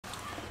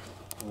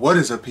What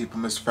is up, people?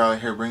 MrFalliorsLife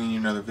here, bringing you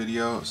another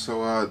video.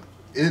 So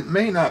it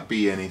may not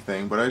be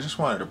anything, but I just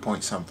wanted to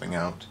point something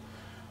out.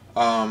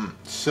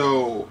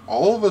 So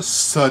all of a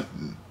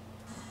sudden,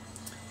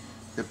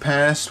 the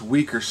past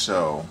week or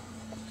so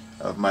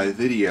of my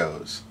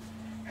videos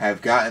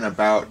have gotten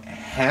about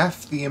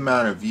half the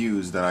amount of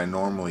views that I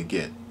normally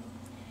get,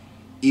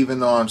 even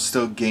though I'm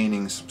still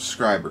gaining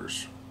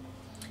subscribers,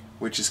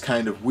 which is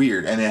kind of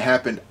weird. And it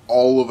happened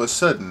all of a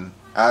sudden,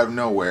 out of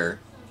nowhere.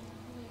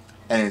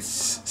 And it's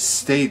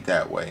stayed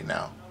that way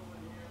now.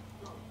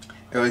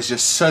 It was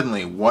just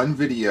suddenly one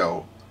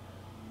video,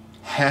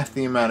 half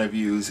the amount of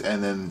views,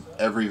 and then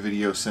every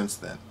video since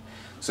then.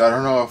 So I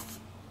don't know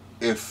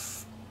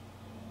if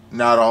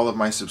not all of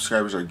my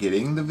subscribers are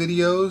getting the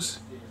videos,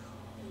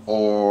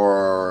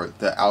 or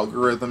the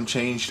algorithm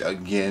changed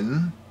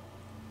again,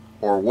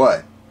 or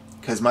what.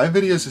 Because my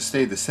videos have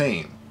stayed the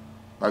same.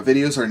 My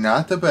videos are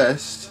not the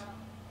best.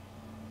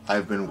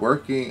 I've been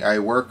working. I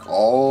work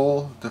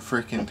all the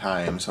freaking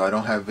time, so I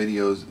don't have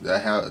videos.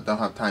 Don't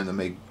have time to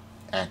make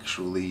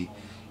actually,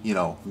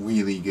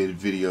 really good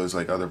videos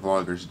like other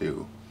vloggers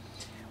do.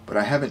 But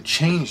I haven't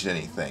changed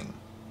anything,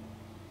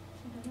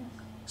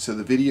 so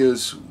the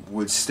videos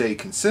would stay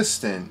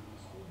consistent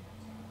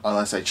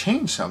unless I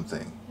change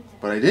something.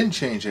 But I didn't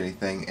change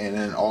anything, and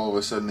then all of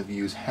a sudden the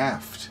views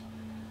halved.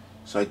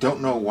 So I don't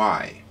know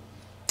why.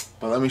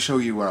 But let me show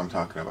you what I'm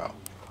talking about.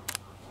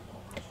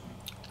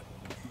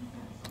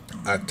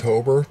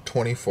 October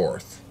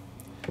 24th,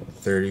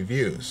 30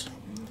 views.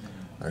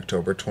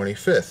 October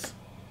 25th,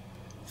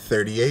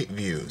 38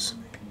 views.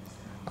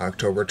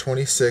 October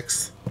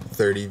 26th,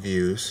 30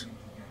 views.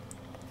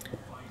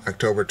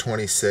 October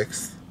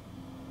 26th,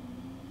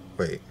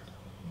 wait.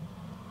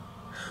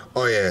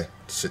 Oh yeah,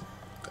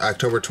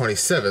 October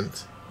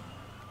 27th.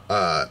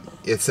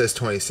 It says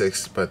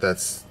 26th, but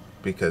that's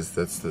because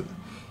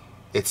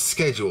it's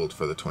scheduled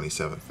for the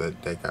 27th.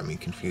 That got me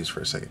confused for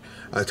a second.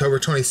 October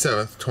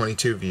 27th,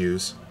 22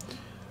 views.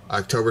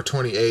 October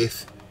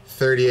 28th,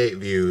 38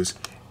 views.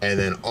 And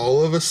then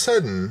all of a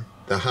sudden,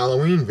 the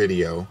Halloween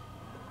video,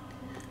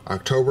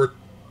 October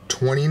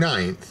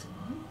 29th,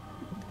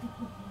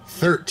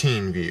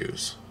 13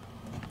 views.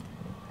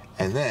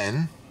 And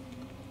then,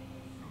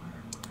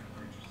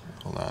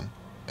 hold on,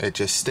 it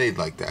just stayed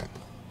like that.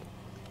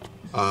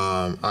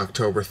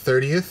 October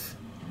 30th,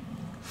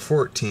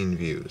 14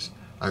 views.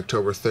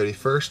 October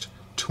 31st,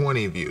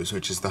 20 views,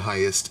 which is the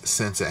highest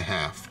since it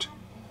halved.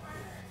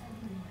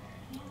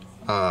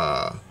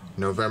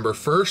 November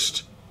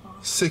 1st,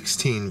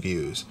 16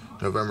 views.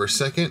 November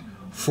 2nd,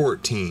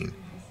 14.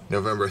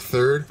 November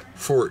 3rd,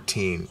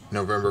 14.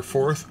 November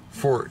 4th,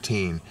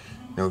 14.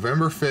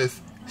 November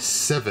 5th,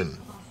 7.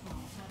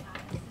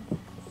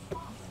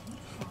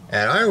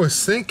 And I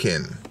was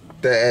thinking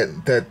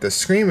that the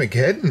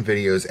Screamageddon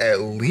videos at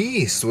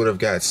least would have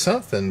got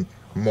something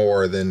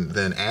more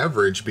than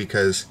average,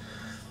 because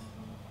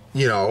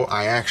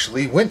I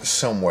actually went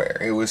somewhere.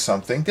 It was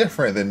something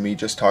different than me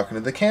just talking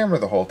to the camera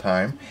the whole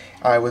time.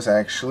 I was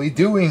actually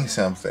doing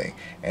something,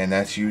 and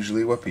that's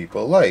usually what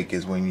people like,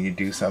 is when you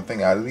do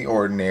something out of the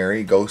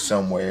ordinary, go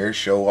somewhere,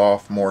 show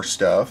off more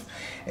stuff.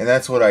 And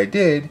that's what I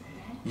did.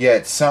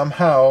 Yet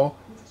somehow,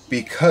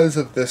 because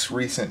of this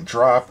recent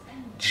drop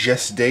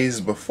just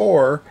days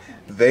before,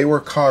 they were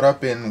caught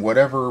up in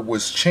whatever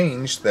was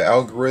changed, the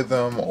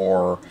algorithm,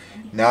 or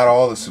not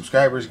all the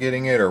subscribers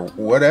getting it, or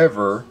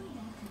whatever,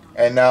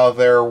 and now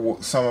they're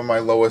some of my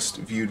lowest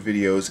viewed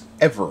videos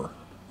ever,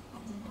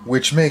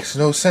 which makes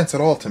no sense at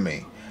all to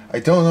me.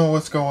 I don't know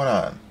what's going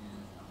on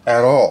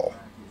at all.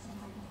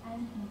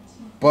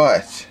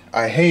 But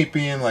I hate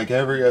being like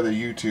every other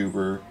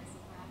YouTuber.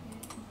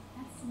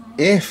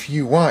 If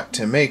you want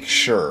to make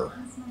sure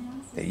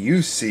that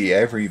you see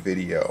every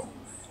video,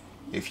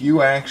 if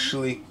you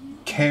actually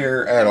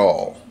care at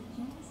all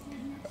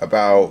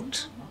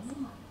about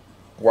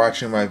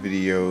watching my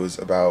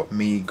videos, about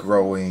me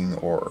growing,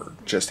 or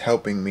just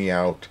helping me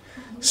out,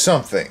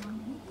 something.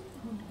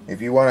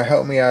 If you want to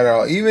help me out at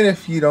all, even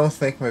if you don't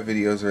think my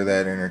videos are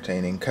that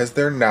entertaining, because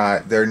they're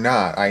not,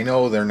 I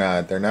know they're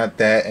not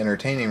that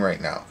entertaining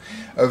right now.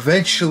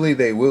 Eventually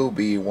they will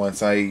be,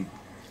 once I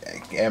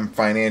am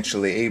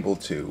financially able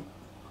to,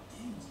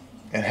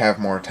 and have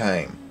more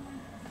time.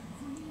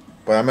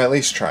 But I'm at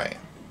least trying.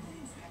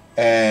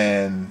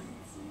 And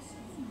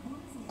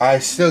I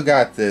still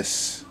got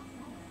this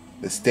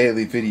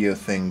daily video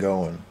thing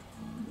going.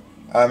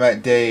 I'm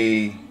at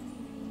the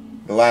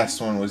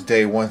last one was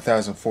day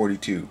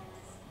 1042.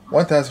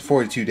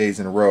 1042 days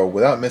in a row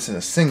without missing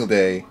a single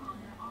day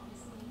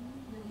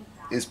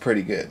is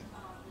pretty good.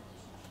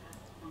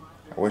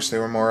 I wish they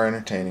were more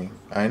entertaining,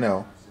 I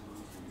know.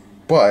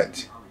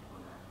 But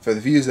for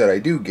the views that I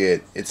do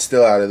get, it's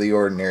still out of the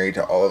ordinary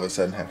to all of a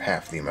sudden have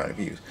half the amount of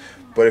views.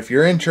 But if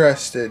you're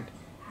interested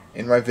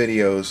in my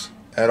videos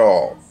at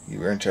all,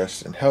 you're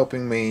interested in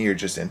helping me, you're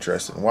just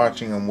interested in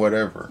watching them,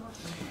 whatever,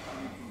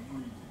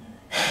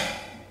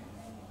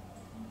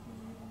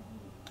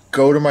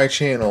 go to my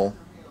channel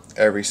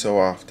every so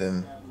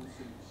often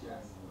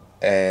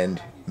and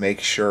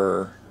make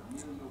sure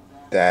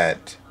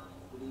that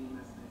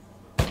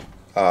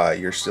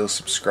you're still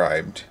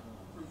subscribed.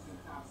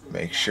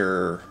 Make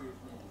sure,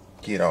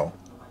 you know,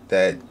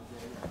 that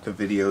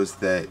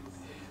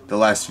the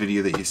last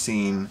video that you've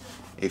seen,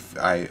 if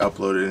I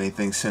uploaded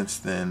anything since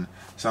then,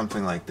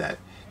 something like that.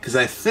 Because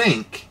I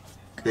think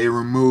they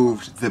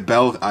removed the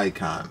bell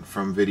icon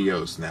from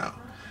videos now.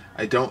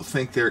 I don't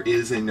think there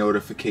is a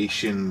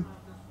notification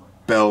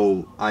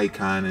bell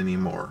icon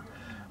anymore.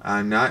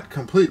 I'm not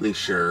completely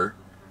sure.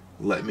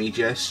 Let me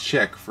just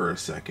check for a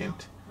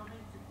second.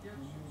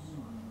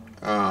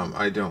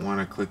 I don't want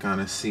to click on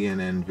a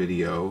CNN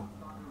video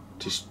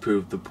to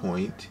prove the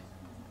point.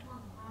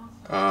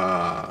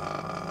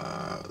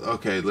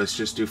 Okay, let's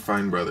just do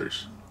Fine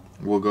Brothers.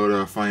 We'll go to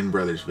a Fine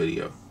Brothers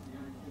video.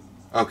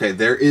 Okay,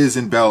 there is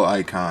a bell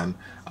icon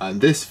on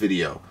this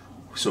video.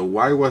 So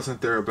why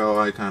wasn't there a bell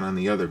icon on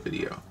the other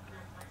video?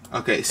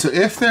 Okay, so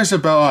if there's a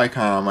bell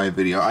icon on my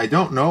video, I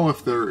don't know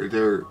if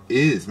there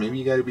is. Maybe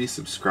you gotta be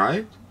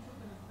subscribed?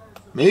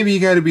 Maybe you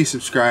gotta be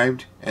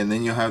subscribed, and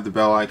then you'll have the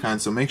bell icon.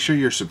 So make sure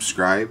you're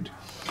subscribed.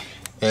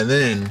 And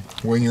then,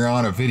 when you're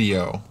on a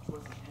video,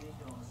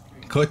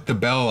 click the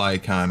bell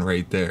icon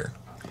right there.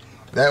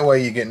 That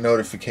way you get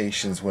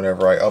notifications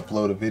whenever I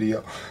upload a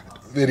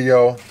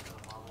video,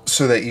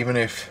 so that even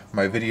if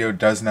my video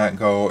does not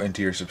go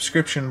into your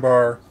subscription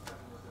bar,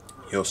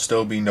 you'll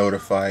still be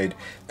notified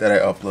that I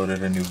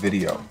uploaded a new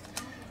video.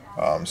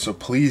 So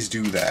please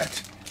do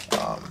that.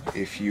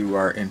 If you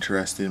are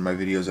interested in my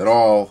videos at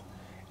all,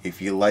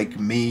 if you like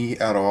me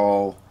at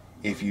all,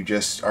 if you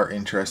just are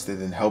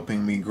interested in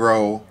helping me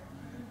grow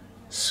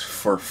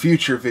for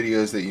future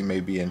videos that you may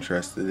be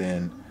interested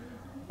in,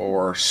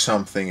 or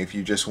something, if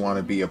you just want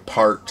to be a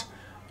part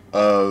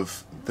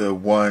of the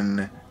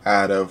 1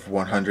 out of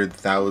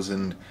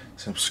 100,000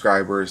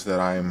 subscribers that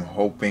I'm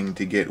hoping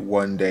to get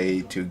one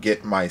day to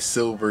get my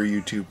silver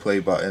YouTube play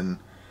button,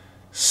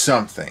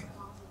 something,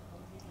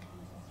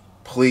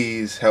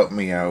 please help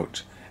me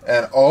out.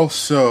 And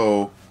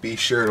also be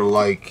sure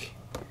to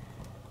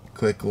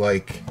click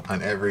like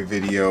on every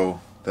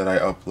video that I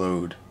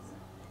upload,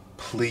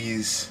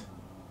 please.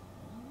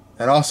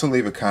 And also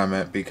leave a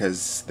comment,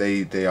 because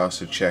they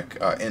also check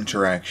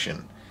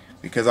interaction,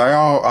 because I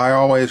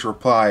always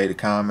reply to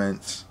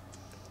comments.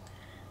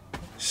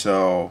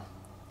 So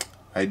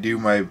I do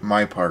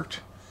my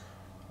part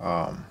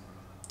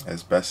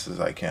as best as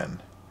I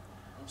can.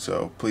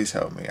 So please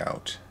help me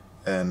out.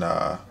 And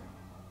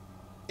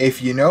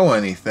if you know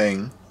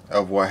anything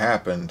of what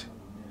happened,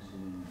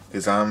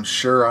 because I'm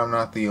sure I'm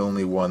not the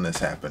only one this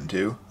happened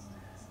to,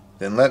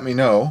 then let me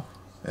know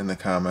in the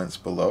comments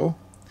below.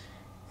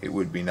 It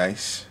would be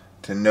nice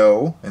to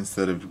know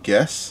instead of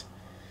guess.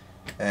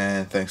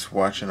 And thanks for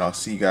watching. I'll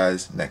see you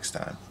guys next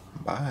time.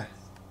 Bye.